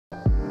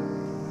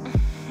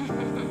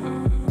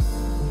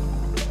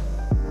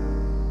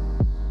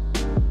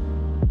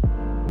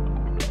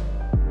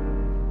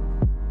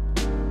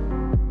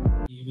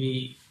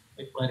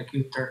played a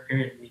good third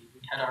period. We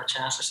had our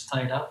chances to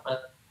tie it up,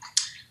 but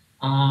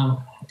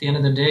at the end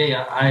of the day,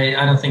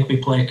 I don't think we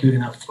played good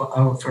enough for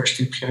our first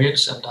two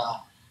periods,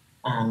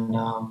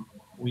 and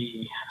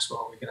we as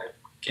well we gotta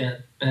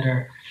get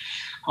better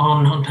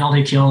on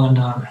penalty kill, and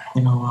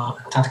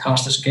that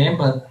cost us a game.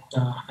 But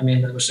I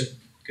mean, that was a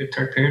good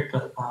third period,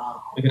 but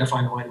we gotta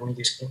find a way to win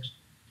these games.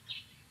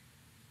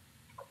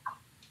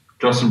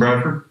 Justin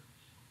Bradford.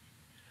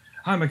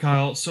 Hi,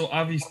 Mikael. So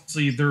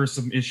obviously there are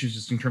some issues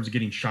just in terms of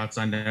getting shots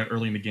on net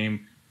early in the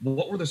game.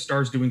 What were the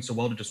Stars doing so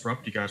well to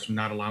disrupt you guys from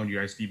not allowing you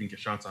guys to even get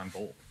shots on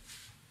goal?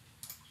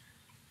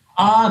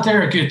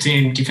 They're a good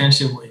team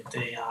defensively.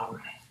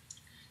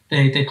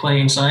 They play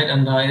inside,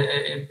 and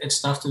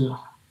it's tough to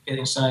get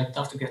inside,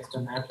 tough to get to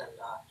the net.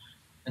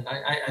 And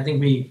I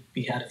think we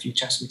had a few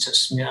chances. We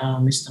just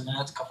missed the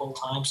net a couple of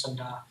times,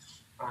 and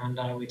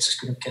we just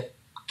couldn't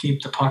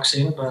keep the pucks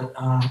in. But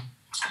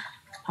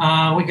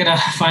we gotta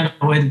find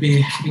a way to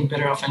be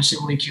better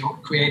offensively,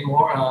 create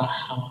more.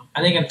 I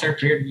think in third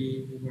period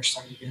we were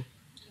starting to get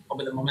a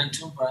bit of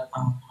momentum, but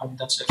I mean,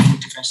 that's a good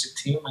defensive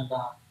team, and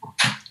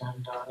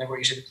never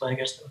easy to play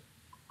against them.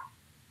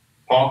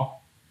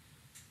 Paul.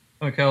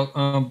 Okay.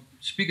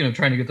 Speaking of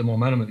trying to get the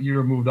momentum, you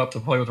were moved up to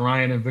play with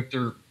Ryan and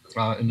Victor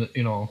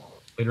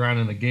later on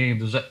in the game.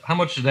 How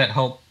much did that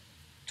help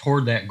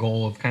toward that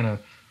goal of kind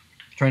of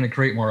trying to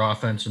create more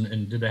offense,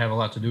 and did that have a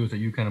lot to do with it,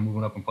 you kind of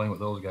moving up and playing with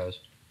those guys?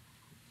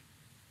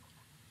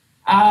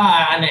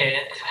 I mean,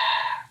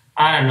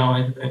 I don't know.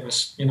 It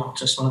was,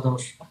 just one of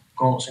those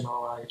goals.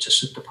 You just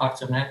shoot the puck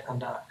to the net,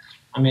 and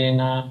I mean,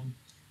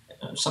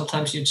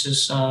 sometimes you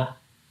just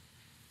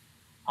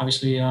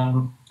obviously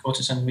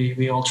coaches and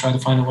we all try to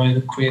find a way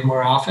to create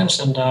more offense,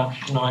 and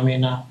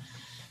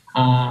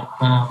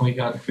we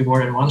got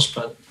rewarded once,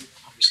 but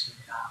obviously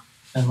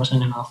that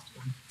wasn't enough.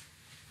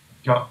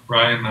 Yeah,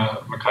 Ryan,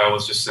 Mikael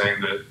was just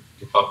saying that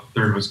you thought the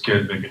third was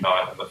good, maybe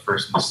not in the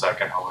first and the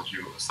second. How would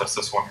you assess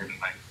this one here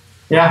tonight?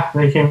 Yeah,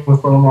 they came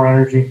with a little more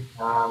energy.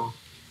 I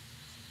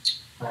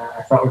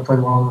thought we played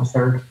well in the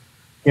third.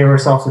 Gave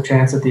ourselves a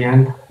chance at the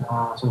end.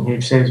 Some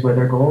huge saves by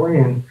their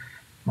goalie, and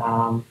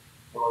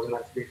it wasn't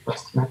meant to be for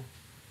us tonight.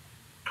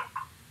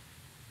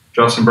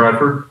 Justin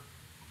Bradford.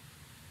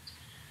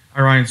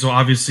 All right, so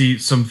obviously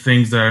some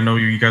things that I know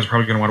you guys are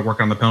probably going to want to work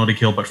on the penalty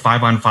kill, but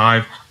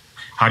 5-on-5,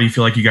 how do you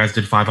feel like you guys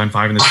did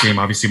 5-on-5 in this game?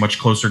 Obviously a much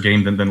closer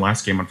game than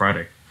last game on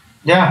Friday.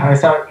 Yeah,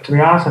 to be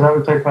honest, I thought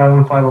we played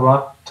 5-on-5 a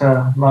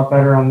lot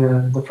better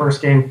on the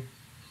first game.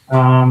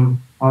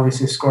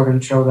 Obviously, the score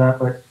didn't show that,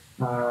 but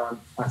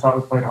I thought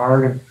we played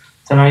hard. And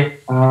tonight,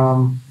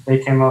 they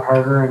came out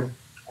harder, and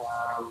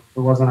it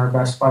wasn't our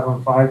best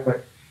 5-on-5,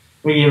 but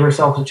we gave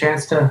ourselves a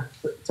chance to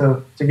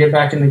get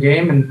back in the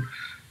game and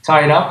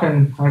tie it up.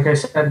 And like I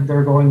said,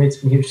 their goalie made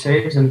some huge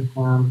saves, and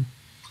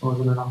it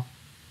wasn't enough.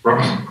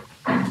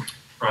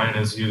 Ryan,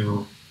 as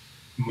you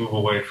move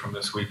away from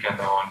this weekend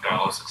now on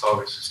Dallas, it's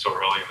obviously still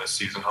early in this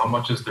season. How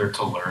much is there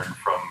to learn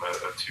from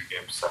a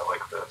two-game set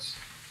like this?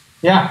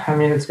 Yeah, I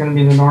mean, it's going to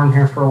be the norm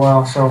here for a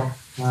while, so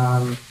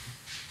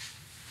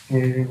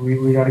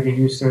we got to get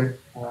used to it.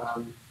 I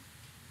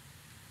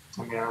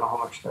mean, I don't know how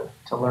much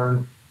to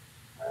learn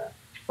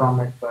from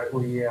it, but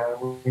we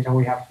know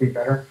we have to be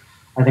better.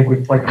 I think we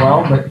played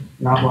well, but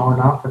not well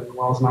enough, and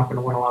well's not going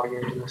to win a lot of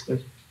games in this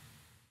division.